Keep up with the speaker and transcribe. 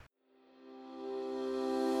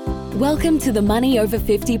Welcome to the Money Over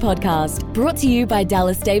 50 podcast, brought to you by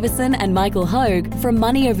Dallas Davison and Michael Hogue from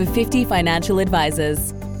Money Over 50 Financial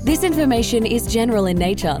Advisors. This information is general in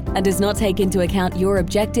nature and does not take into account your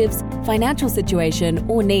objectives, financial situation,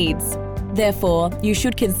 or needs. Therefore, you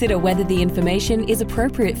should consider whether the information is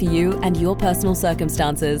appropriate for you and your personal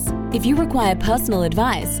circumstances. If you require personal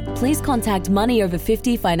advice, please contact Money Over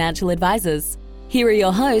 50 Financial Advisors. Here are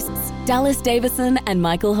your hosts, Dallas Davison and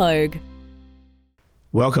Michael Hogue.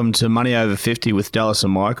 Welcome to Money Over 50 with Dallas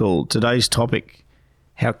and Michael. Today's topic,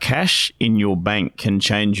 how cash in your bank can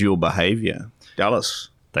change your behaviour. Dallas.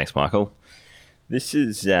 Thanks, Michael. This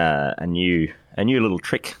is a new little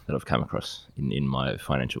trick that I've come across in my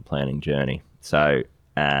financial planning journey. So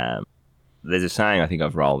there's a saying I think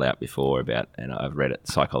I've rolled out before about, and I've read it,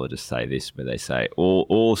 psychologists say this, where they say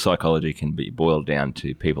all psychology can be boiled down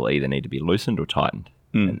to people either need to be loosened or tightened,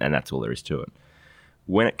 and that's all there is to it.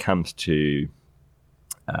 When it comes to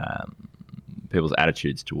people's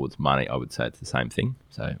attitudes towards money, I would say it's the same thing.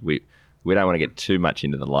 So we don't want to get too much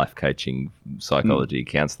into the life coaching, psychology,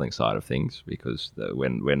 counselling side of things because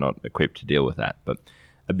we're not equipped to deal with that. But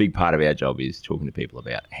a big part of our job is talking to people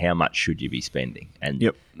about how much should you be spending, and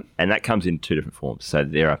that comes in two different forms. So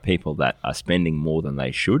there are people that are spending more than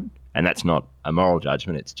they should, and that's not a moral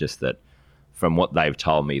judgment. It's just that from what they've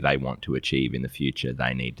told me they want to achieve in the future,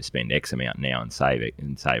 they need to spend X amount now and save it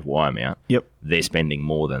and save Y amount. They're spending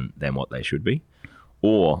more than what they should be.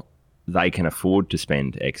 Or they can afford to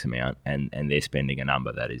spend X amount and they're spending a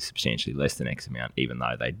number that is substantially less than X amount, even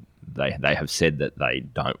though they have said that they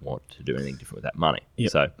don't want to do anything different with that money.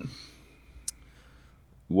 So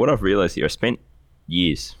what I've realised here, I spent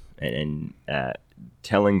years and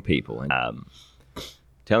telling people,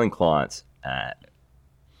 telling clients,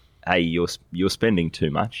 hey, you're spending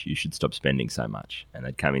too much. You should stop spending so much. And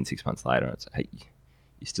they'd come in 6 months later and say, hey,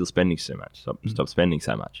 you're still spending so much. Stop spending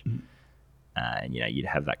so much. And you'd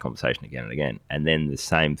have that conversation again and again. And then the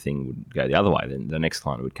same thing would go the other way. Then the next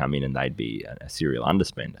client would come in and they'd be a serial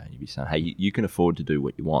underspender. And you'd be saying, hey, you can afford to do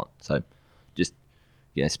what you want. So just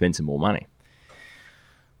spend some more money.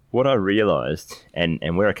 What I realised,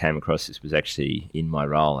 and where I came across this was actually in my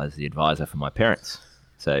role as the advisor for my parents.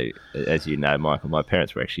 So, as you know, Michael, my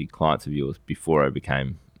parents were actually clients of yours before I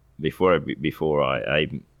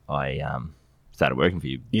started working for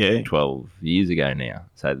you 12 years ago now.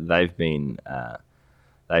 So they've been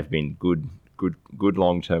good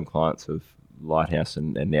long-term clients of Lighthouse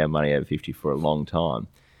and now Money Over 50 for a long time.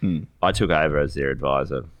 I took over as their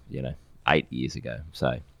advisor, 8 years ago.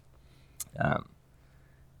 So I've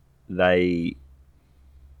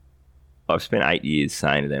spent 8 years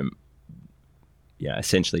saying to them,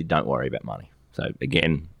 essentially don't worry about money. So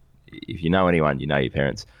again, if you know anyone, you know your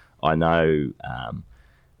parents. I know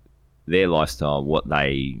their lifestyle, what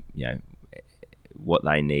they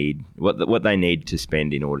need to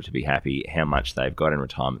spend in order to be happy, how much they've got in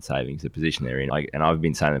retirement savings, the position they're in. And I've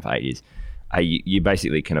been saying them for 8 years. You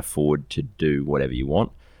basically can afford to do whatever you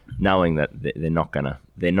want, knowing that they're not gonna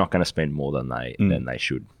spend more than they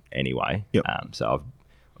should anyway. So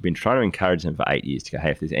I've been trying to encourage them for 8 years to go, hey,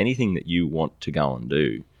 if there's anything that you want to go and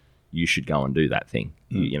do, you should go and do that thing.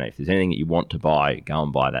 If there's anything that you want to buy, go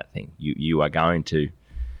and buy that thing. You are going to.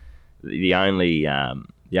 The only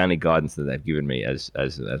guidance that they've given me as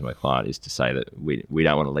my client is to say that we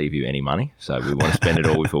don't want to leave you any money, so we want to spend it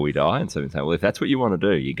all before we die. And so we say, well, if that's what you want to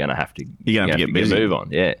do, you're going to have to get busy. Move on.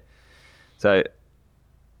 Yeah. So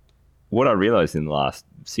what I realised in the last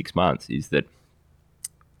 6 months is that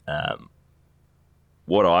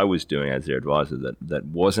what I was doing as their advisor that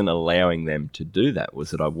wasn't allowing them to do that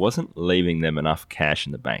was that I wasn't leaving them enough cash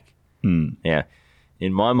in the bank. Now,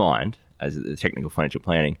 in my mind, as the technical financial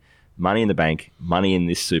planning, money in the bank, money in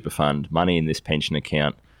this super fund, money in this pension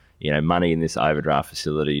account, money in this overdraft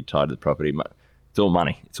facility tied to the property, it's all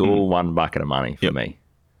money. It's all one bucket of money for me.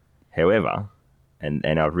 However, and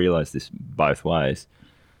I've realised this both ways,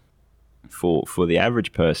 for the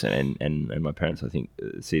average person, and my parents I think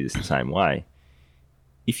see this the same way,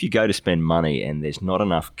 if you go to spend money and there's not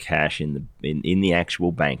enough cash in the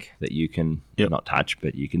actual bank that you can not touch,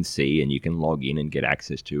 but you can see and you can log in and get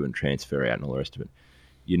access to and transfer out and all the rest of it,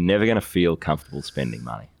 you're never going to feel comfortable spending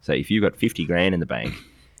money. So if you've got 50 grand in the bank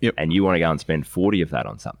and you want to go and spend 40 of that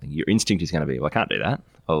on something, your instinct is going to be, well, I can't do that.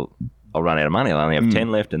 I'll run out of money. I'll only have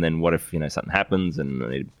 10 left. And then what if, something happens and I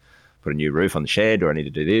need to put a new roof on the shed, or I need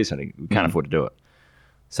to do this, and we can't afford to do it.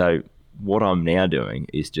 So what I'm now doing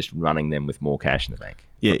is just running them with more cash in the bank.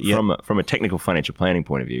 From a technical financial planning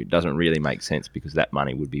point of view, it doesn't really make sense because that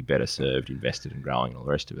money would be better served, invested and growing and all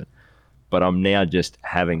the rest of it. But I'm now just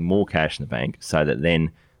having more cash in the bank so that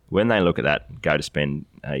then when they look at that, go to spend,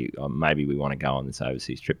 hey, maybe we want to go on this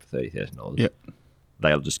overseas trip for $30,000. Yep.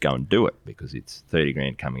 They'll just go and do it because it's 30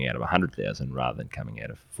 grand coming out of 100,000 rather than coming out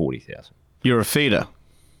of 40,000. You're a feeder.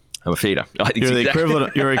 I'm a feeder. You're the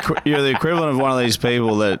equivalent. You're the equivalent of one of these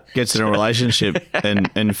people that gets in a relationship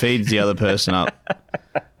and feeds the other person up.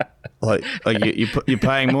 Like you're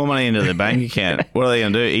paying more money into their bank account. What are they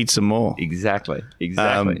going to do? Eat some more? Exactly.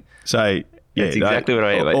 So yeah, that's exactly what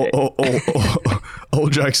I mean. All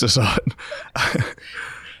jokes aside,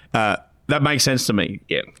 that makes sense to me.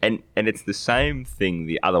 Yeah, and it's the same thing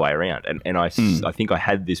the other way around. And I think I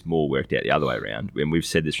had this more worked out the other way around. And we've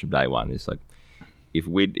said this from day one. It's like if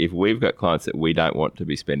we've got clients that we don't want to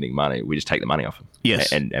be spending money, we just take the money off them.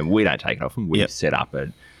 Yes, and we don't take it off them. We set up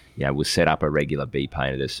we'll set up a regular BPay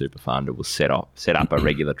into their super fund, or we'll set up a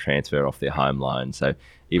regular transfer off their home loan. So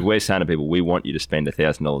if we're saying to people, we want you to spend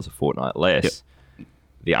 $1,000 a fortnight less,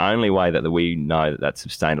 the only way that we know that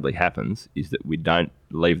sustainably happens is that we don't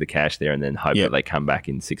leave the cash there and then hope that they come back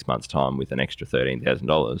in 6 months' time with an extra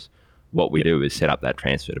 $13,000. What we do is set up that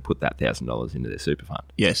transfer to put that $1,000 into their super fund.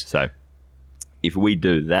 Yes. So if we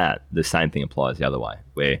do that, the same thing applies the other way,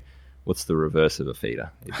 where what's the reverse of a feeder?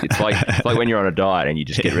 It's like when you're on a diet and you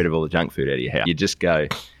just get rid of all the junk food out of your house. You just go,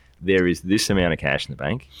 there is this amount of cash in the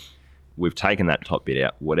bank. We've taken that top bit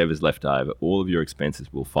out. Whatever's left over, all of your expenses,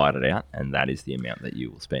 we'll fight it out, and that is the amount that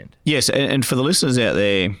you will spend. Yes, and for the listeners out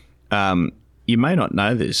there, you may not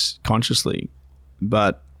know this consciously,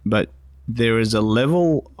 but there is a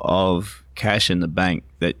level of cash in the bank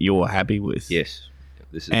that you're happy with. Yes.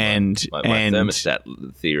 This is my and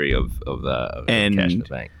thermostat theory of cash in the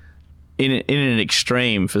bank. In an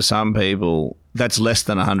extreme, for some people, that's less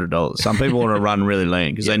than $100. Some people want to run really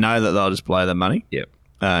lean because they know that they'll just blow their money. Yep.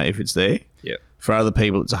 If it's there. Yep. For other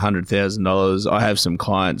people, it's $100,000. I have some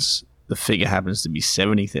clients, the figure happens to be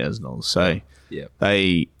 $70,000. So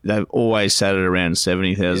they've always sat at around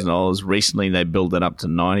 $70,000. Yep. Recently, they built it up to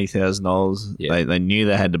 $90,000. Yep. They knew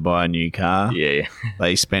they had to buy a new car. Yeah.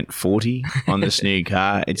 They spent $40,000 on this new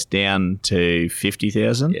car. It's down to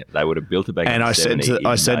 $50,000. Yeah, they would have built it back. And I said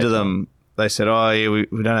to them, they said, "Oh yeah,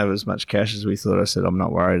 we don't have as much cash as we thought." I said, "I'm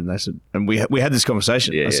not worried." And they said, and we had this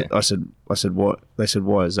conversation. I said, "What?" They said,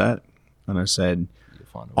 "Why is that?" And I said,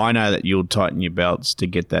 "I know that you'll tighten your belts to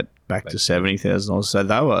get that back to $70,000." So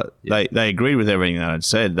they agreed with everything that I'd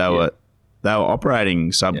said. They were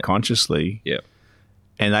operating subconsciously. Yeah.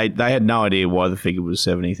 And they had no idea why the figure was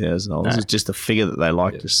 $70,000. It's just a figure that they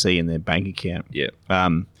like to see in their bank account. Yeah.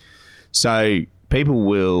 So people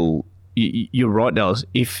will. You're right, Dallas.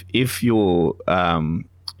 If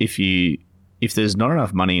there's not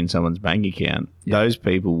enough money in someone's bank account, those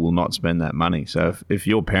people will not spend that money. So if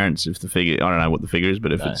your parents, if the figure, I don't know what the figure is,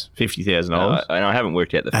 but if it's $50,000, and I haven't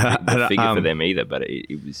worked out the figure for them either. But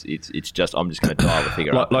it's just I'm just going to dial the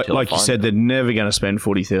figure up. Like you said, they're never going to spend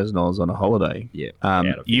 $40,000 on a holiday. Yeah.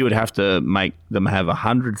 You would have to make them have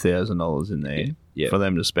 $100,000 in there for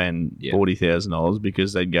them to spend $40,000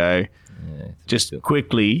 because they'd go. Just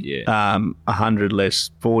quickly, 100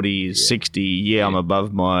 less 40 is 60. I'm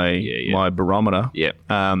above my barometer.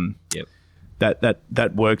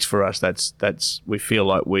 That works for us. That's we feel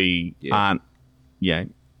like we aren't, I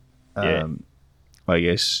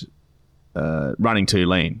guess, running too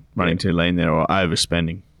lean there or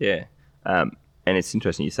overspending. Yeah, and it's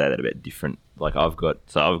interesting you say that about different. Like I've got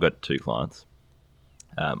two clients.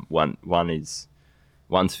 One's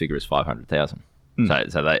figure is 500,000. So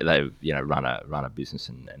they've run a business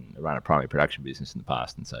and run a primary production business in the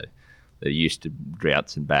past, and so they're used to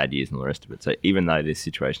droughts and bad years and all the rest of it. So even though this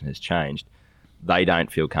situation has changed, they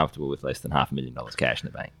don't feel comfortable with less than $500,000 cash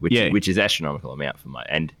in the bank, which is astronomical amount for my.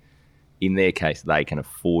 And in their case, they can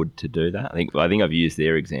afford to do that. I think I've used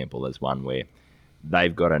their example as one where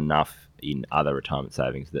they've got enough in other retirement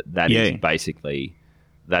savings that is basically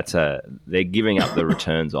they're giving up the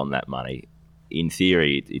returns on that money. In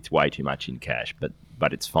theory, it's way too much in cash,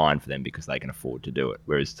 but it's fine for them because they can afford to do it.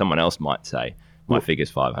 Whereas someone else might say, my figure's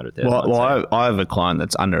 $500,000. Well, I have a client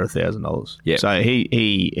that's under $1,000. Yeah. So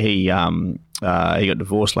he got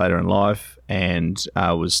divorced later in life and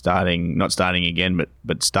was not starting again,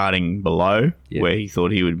 but starting below where he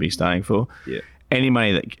thought he would be starting for. Yeah. Any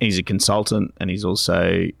money that he's a consultant and he's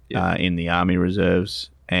also in the Army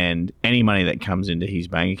Reserves. And any money that comes into his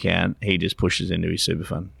bank account, he just pushes into his super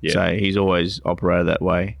fund. Yep. So he's always operated that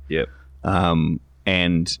way. Yep.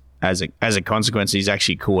 And as a consequence, he's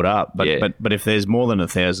actually caught up. But if there's more than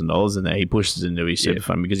 $1,000 in there, he pushes into his super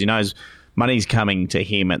fund because he knows money's coming to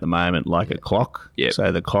him at the moment like a clock. Yep.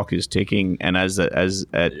 So the clock is ticking, and as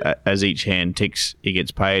each hand ticks, he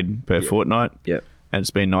gets paid per fortnight. Yep. and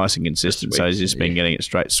it's been nice and consistent. So he's just been getting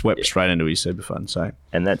it swept straight into his super fund. So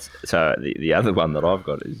the other one that I've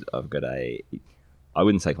got is I've got I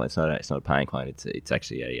wouldn't say client. It's not a paying client. It's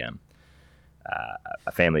actually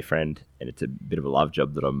a family friend, and it's a bit of a love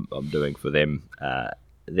job that I'm doing for them.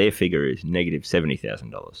 Their figure is negative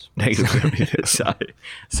 $70,000. Negative $70,000.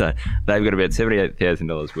 So they've got about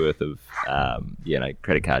 $78,000 worth of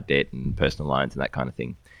credit card debt and personal loans and that kind of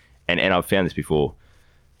thing. And I've found this before,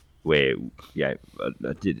 where I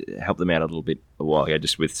did help them out a little bit a while ago,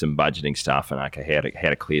 just with some budgeting stuff and how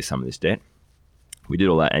to clear some of this debt. We did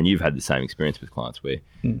all that, and you've had the same experience with clients where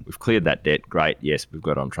we've cleared that debt. Great, yes, we've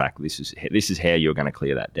got on track. This is how you're going to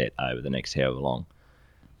clear that debt over the next however long.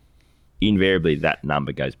 Invariably, that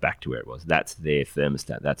number goes back to where it was. That's their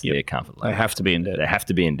thermostat. That's their comfort level. They have to be in debt. They have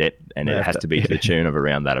to be in debt, and it has to be to the tune of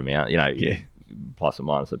around that amount. Plus or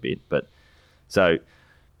minus a bit. But so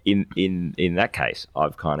in that case,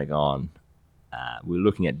 I've kind of gone. We're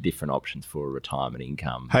looking at different options for retirement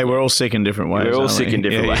income. Hey, we're all sick in different ways. We're all sick in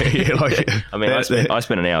different ways. I mean, I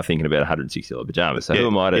spent an hour thinking about $160 pajamas. So who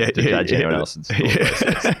am I to judge anyone else's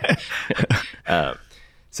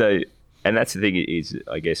So, and that's the thing is,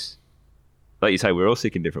 I guess, like you say, we're all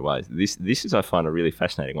sick in different ways. This is, I find, a really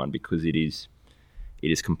fascinating one because it is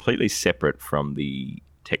completely separate from the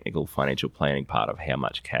technical financial planning part of how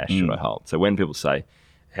much cash should I hold. So when people say,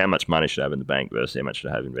 how much money should I have in the bank versus how much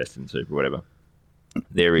should I have invested in super, whatever,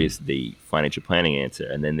 there is the financial planning answer,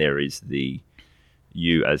 and then there is the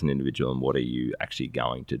you as an individual and what are you actually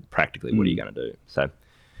going to, practically, what are you going to do? So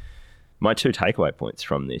my two takeaway points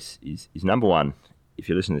from this is number one, if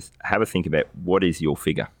you listen to this, have a think about what is your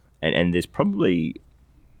figure. And there's probably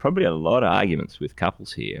a lot of arguments with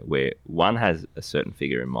couples here where one has a certain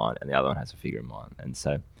figure in mind and the other one has a figure in mind. And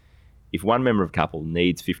so if one member of a couple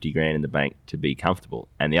needs $50,000 in the bank to be comfortable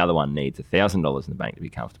and the other one needs $1,000 in the bank to be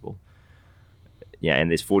comfortable,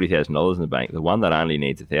 and there's $40,000 in the bank, the one that only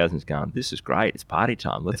needs $1,000 is going, this is great, it's party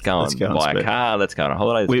time. Let's go and buy a car, let's go on a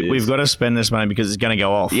holiday. We've got to spend this money because it's going to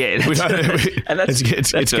go off. Yeah, it's going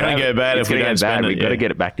to go bad if we don't spend it. We've got to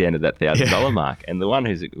get it back down to that $1,000 mark. And the one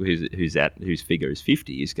whose figure is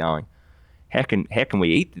 50 is going, how can we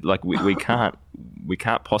eat? Like we can't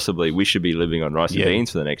possibly. We should be living on rice and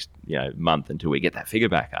beans for the next month until we get that figure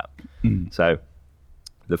back up. So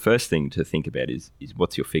the first thing to think about is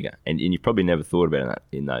what's your figure, and you've probably never thought about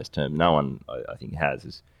it in those terms. No one, I think, has.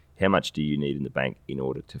 Is how much do you need in the bank in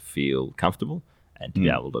order to feel comfortable and to be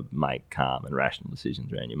able to make calm and rational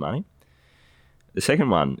decisions around your money. The second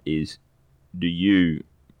one is, do you,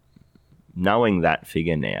 knowing that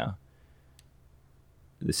figure now,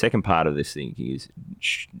 the second part of this thinking is,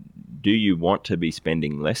 do you want to be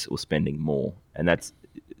spending less or spending more? And it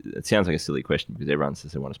sounds like a silly question because everyone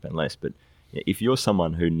says they want to spend less, but if you're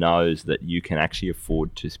someone who knows that you can actually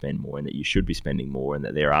afford to spend more and that you should be spending more and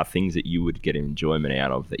that there are things that you would get enjoyment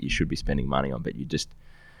out of that you should be spending money on, but you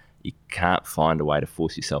can't find a way to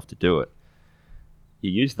force yourself to do it,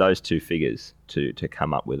 you use those two figures to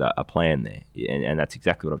come up with a plan there. And that's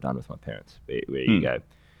exactly what I've done with my parents, where you go,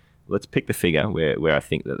 let's pick the figure where I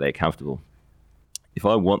think that they're comfortable. If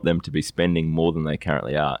I want them to be spending more than they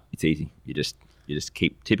currently are, it's easy. You just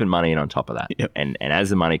keep tipping money in on top of that. Yep. And as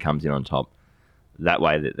the money comes in on top, that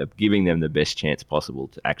way that they're giving them the best chance possible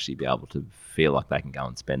to actually be able to feel like they can go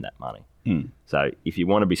and spend that money. So if you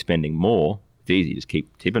want to be spending more, it's easy. Just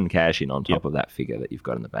keep tipping cash in on top of that figure that you've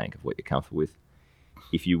got in the bank of what you're comfortable with.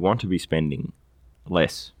 If you want to be spending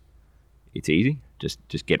less, it's easy.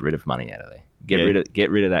 Just get rid of money out of there.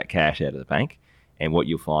 Get rid of that cash out of the bank. And what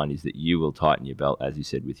you'll find is that you will tighten your belt, as you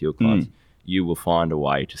said with your clients. You will find a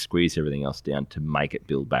way to squeeze everything else down to make it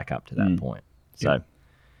build back up to that point. So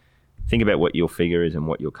think about what your figure is and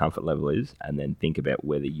what your comfort level is, and then think about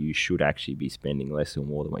whether you should actually be spending less or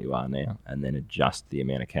more than what you are now, and then adjust the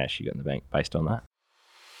amount of cash you got in the bank based on that.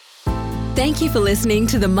 Thank you for listening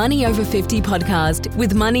to the Money Over 50 podcast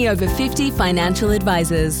with Money Over 50 financial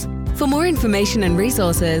advisors. For more information and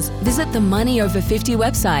resources, visit the Money Over 50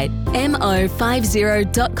 website,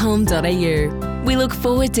 mo50.com.au. We look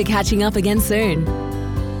forward to catching up again soon.